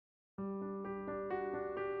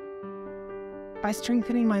By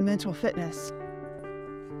strengthening my mental fitness,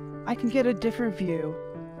 I can get a different view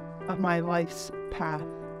of my life's path.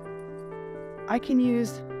 I can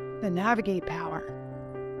use the Navigate power.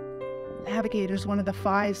 Navigate is one of the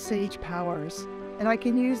 5 sage powers, and I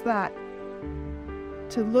can use that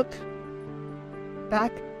to look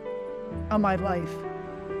back on my life,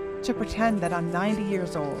 to pretend that I'm 90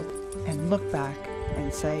 years old and look back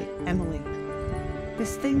and say, Emily,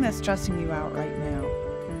 this thing that's stressing you out right now,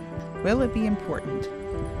 will it be important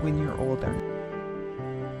when you're older?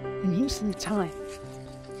 And most of the time,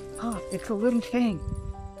 it's a little thing.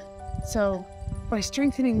 So by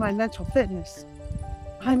strengthening my mental fitness,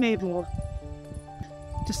 I'm able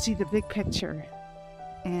to see the big picture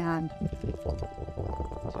and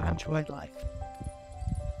to enjoy life.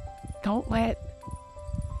 Don't let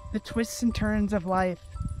the twists and turns of life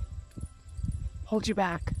hold you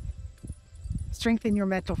back. Strengthen your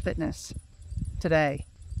mental fitness today.